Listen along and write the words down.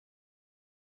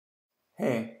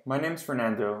Hey, my name's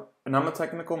Fernando, and I'm a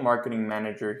technical marketing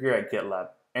manager here at GitLab,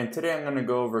 and today I'm going to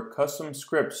go over custom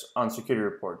scripts on security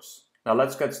reports. Now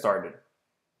let's get started.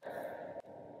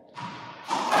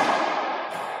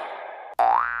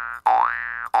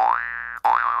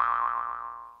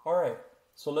 Alright,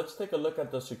 so let's take a look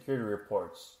at the security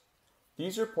reports.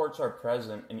 These reports are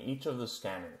present in each of the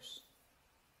scanners.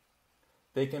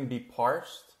 They can be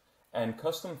parsed, and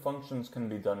custom functions can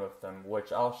be done with them,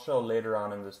 which I'll show later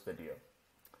on in this video.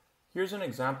 Here's an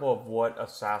example of what a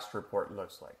SAST report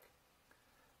looks like.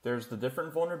 There's the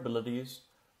different vulnerabilities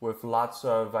with lots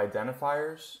of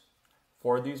identifiers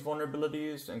for these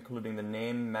vulnerabilities, including the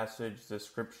name, message,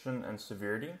 description, and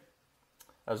severity,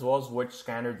 as well as which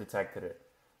scanner detected it.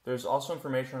 There's also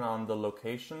information on the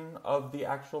location of the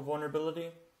actual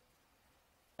vulnerability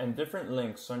and different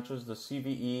links such as the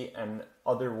CVE and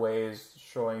other ways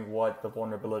showing what the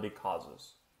vulnerability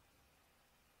causes.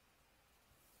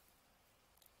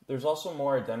 There's also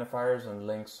more identifiers and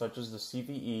links such as the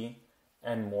CVE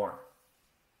and more.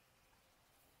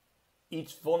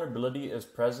 Each vulnerability is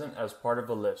present as part of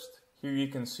a list. Here you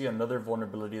can see another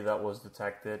vulnerability that was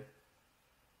detected,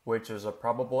 which is a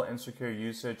probable insecure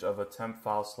usage of a temp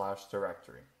file /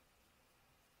 directory.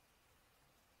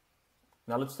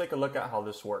 Now let's take a look at how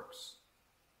this works.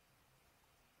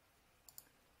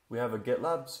 We have a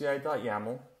GitLab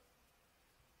ci.yaml,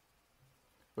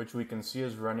 which we can see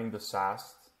is running the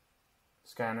SAST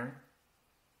scanner.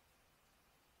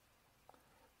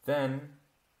 Then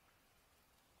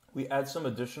we add some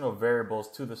additional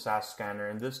variables to the SAST scanner,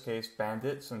 in this case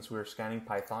bandit, since we're scanning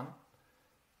Python.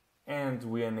 And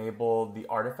we enable the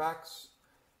artifacts,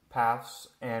 paths,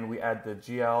 and we add the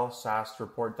gl sast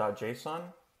report.json,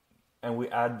 and we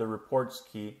add the reports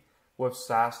key with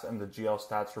sast and the gl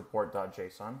stats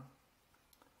report.json.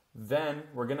 Then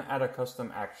we're going to add a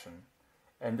custom action.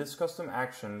 And this custom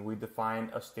action, we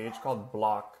define a stage called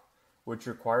block, which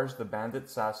requires the bandit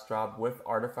SAST job with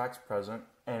artifacts present.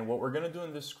 And what we're going to do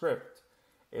in this script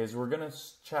is we're going to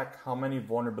check how many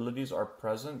vulnerabilities are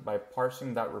present by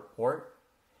parsing that report.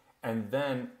 And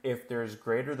then if there's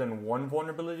greater than one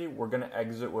vulnerability, we're going to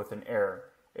exit with an error.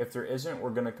 If there isn't,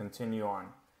 we're going to continue on.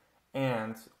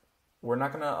 And we're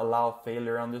not going to allow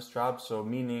failure on this job, so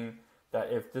meaning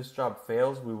that if this job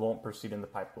fails, we won't proceed in the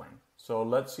pipeline. So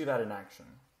let's see that in action.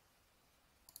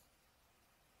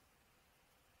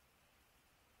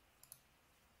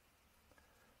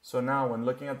 So now when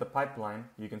looking at the pipeline,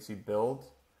 you can see build,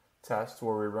 test,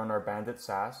 where we run our bandit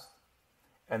SAST.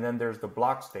 And then there's the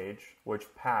block stage,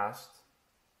 which passed.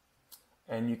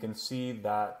 And you can see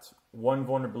that one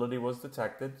vulnerability was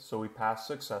detected, so we passed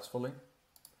successfully.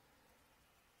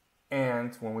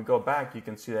 And when we go back, you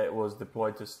can see that it was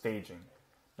deployed to staging.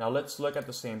 Now let's look at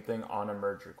the same thing on a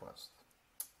merge request.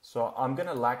 So I'm going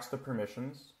to lax the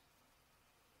permissions.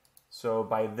 So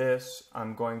by this,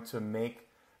 I'm going to make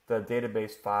the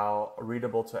database file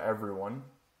readable to everyone.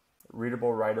 Readable,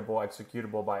 writable,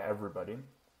 executable by everybody.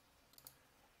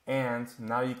 And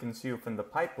now you can see within the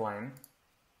pipeline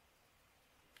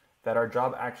that our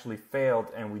job actually failed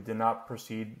and we did not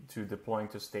proceed to deploying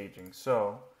to staging.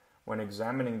 So when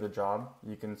examining the job,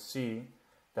 you can see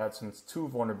that since 2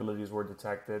 vulnerabilities were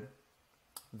detected,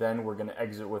 then we're going to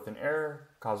exit with an error,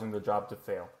 causing the job to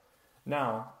fail.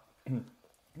 Now,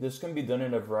 this can be done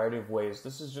in a variety of ways.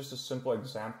 This is just a simple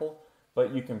example,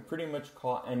 but you can pretty much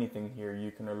call anything here.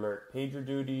 You can alert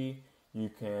PagerDuty, you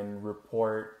can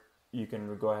report, you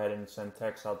can go ahead and send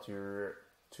text out to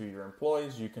your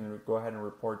employees. You can go ahead and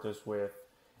report this with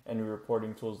any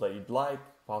reporting tools that you'd like,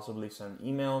 possibly send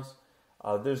emails.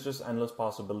 There's just endless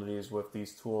possibilities with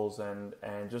these tools, and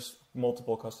just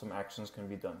multiple custom actions can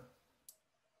be done.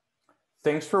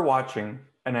 Thanks for watching,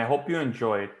 and I hope you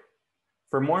enjoyed.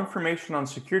 For more information on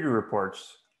security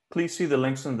reports, please see the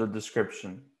links in the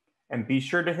description. And be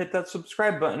sure to hit that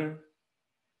subscribe button.